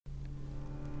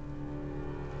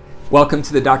Welcome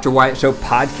to the Dr. Wyatt Show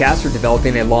podcast, where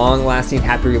developing a long-lasting,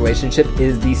 happy relationship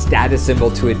is the status symbol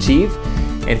to achieve,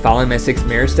 and following my 6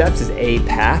 marriage steps is a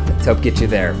path to help get you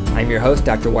there. I'm your host,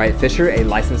 Dr. Wyatt Fisher, a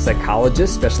licensed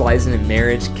psychologist specializing in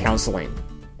marriage counseling.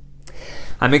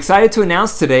 I'm excited to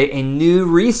announce today a new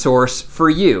resource for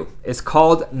you. It's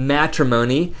called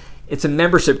Matrimony. It's a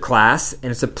membership class,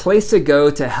 and it's a place to go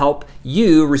to help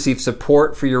you receive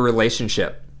support for your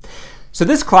relationship. So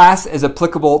this class is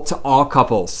applicable to all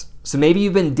couples. So maybe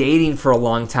you've been dating for a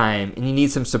long time and you need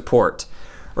some support.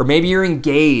 Or maybe you're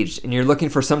engaged and you're looking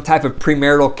for some type of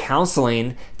premarital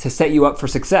counseling to set you up for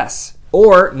success.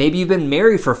 Or maybe you've been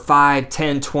married for 5,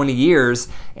 10, 20 years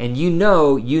and you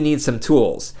know you need some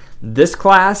tools. This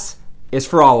class is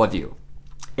for all of you.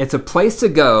 It's a place to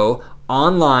go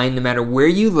online, no matter where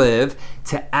you live,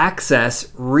 to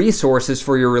access resources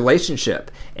for your relationship.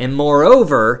 And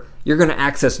moreover, you're going to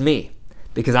access me,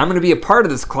 because I'm going to be a part of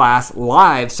this class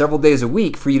live several days a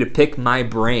week for you to pick my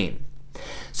brain.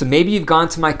 So maybe you've gone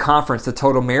to my conference, the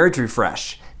Total Marriage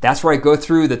Refresh. That's where I go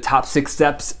through the top 6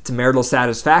 steps to marital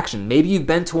satisfaction. Maybe you've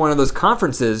been to one of those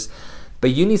conferences,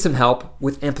 but you need some help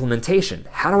with implementation.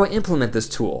 How do I implement this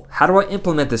tool? How do I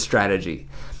implement this strategy?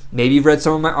 Maybe you've read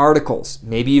some of my articles.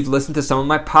 Maybe you've listened to some of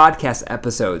my podcast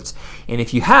episodes. And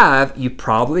if you have, you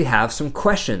probably have some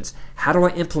questions. How do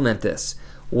I implement this?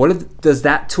 What does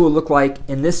that tool look like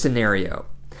in this scenario?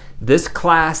 This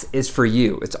class is for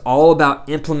you. It's all about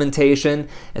implementation.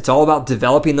 It's all about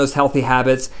developing those healthy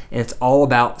habits, and it's all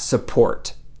about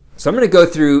support. So I'm going to go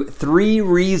through 3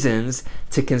 reasons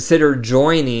to consider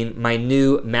joining my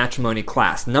new matrimony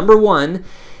class. Number 1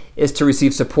 is to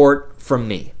receive support from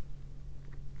me.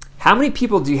 How many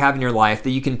people do you have in your life that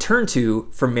you can turn to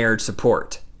for marriage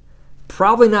support?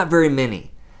 Probably not very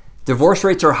many. Divorce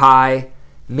rates are high.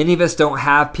 Many of us don't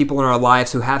have people in our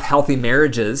lives who have healthy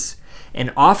marriages,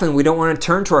 and often we don't want to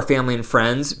turn to our family and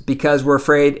friends because we're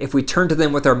afraid if we turn to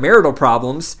them with our marital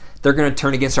problems, they're going to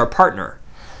turn against our partner.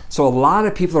 So a lot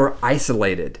of people are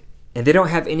isolated, and they don't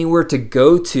have anywhere to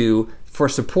go to for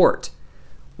support.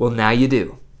 Well, now you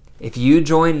do. If you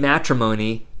join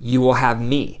Matrimony, you will have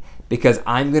me, because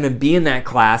I'm going to be in that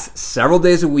class several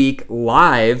days a week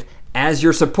live as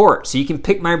your support. So you can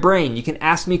pick my brain. You can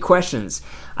ask me questions.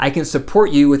 I can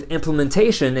support you with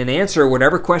implementation and answer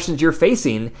whatever questions you're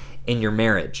facing in your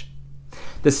marriage.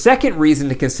 The second reason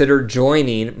to consider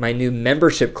joining my new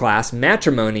membership class,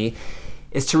 Matrimony,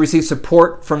 is to receive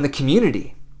support from the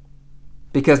community.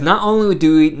 Because not only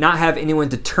do we not have anyone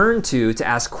to turn to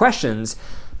ask questions,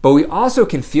 but we also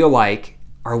can feel like,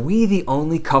 are we the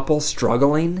only couple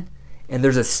struggling? And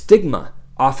there's a stigma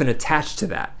often attached to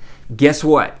that. Guess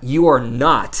what? You are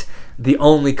not the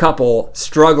only couple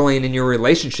struggling in your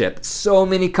relationship. So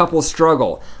many couples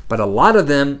struggle, but a lot of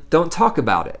them don't talk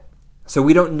about it. So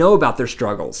we don't know about their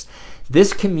struggles.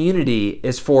 This community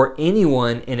is for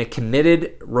anyone in a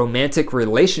committed romantic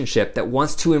relationship that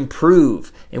wants to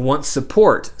improve and wants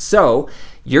support. So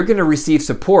you're going to receive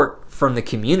support from the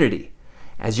community.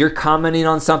 As you're commenting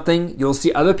on something, you'll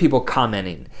see other people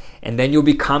commenting, and then you'll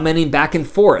be commenting back and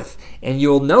forth, and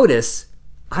you'll notice,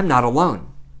 I'm not alone.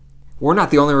 We're not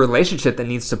the only relationship that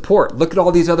needs support. Look at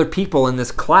all these other people in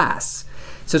this class.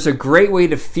 So it's a great way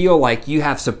to feel like you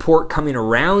have support coming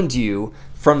around you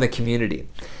from the community.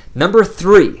 Number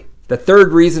 3, the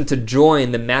third reason to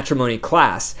join the Matrimony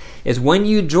class is when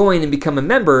you join and become a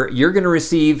member, you're going to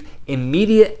receive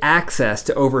immediate access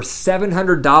to over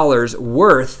 $700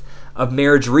 worth of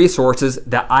marriage resources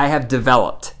that I have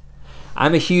developed.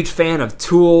 I'm a huge fan of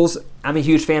tools. I'm a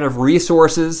huge fan of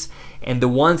resources. And the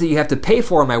ones that you have to pay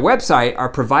for on my website are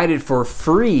provided for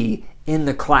free in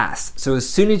the class. So as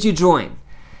soon as you join,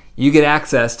 you get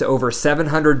access to over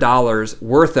 $700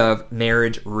 worth of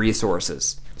marriage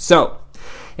resources. So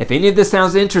if any of this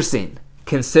sounds interesting,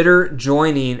 consider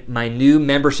joining my new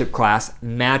membership class,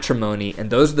 Matrimony.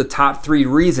 And those are the top 3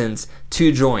 reasons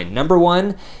to join. Number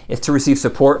 1 is to receive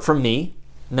support from me.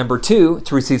 Number 2,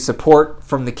 to receive support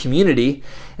from the community.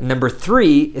 And number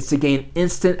 3 is to gain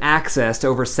instant access to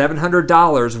over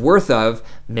 $700 worth of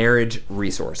marriage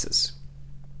resources.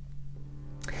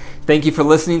 Thank you for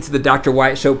listening to the Dr.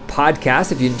 Wyatt Show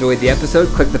podcast. If you enjoyed the episode,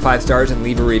 click the 5 stars and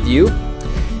leave a review.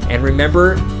 And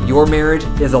remember, your marriage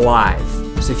is alive.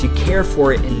 So if you care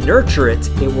for it and nurture it,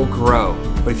 it will grow.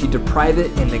 But if you deprive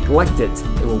it and neglect it,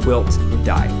 it will wilt and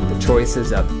die. The choice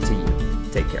is up to you.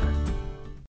 Take care.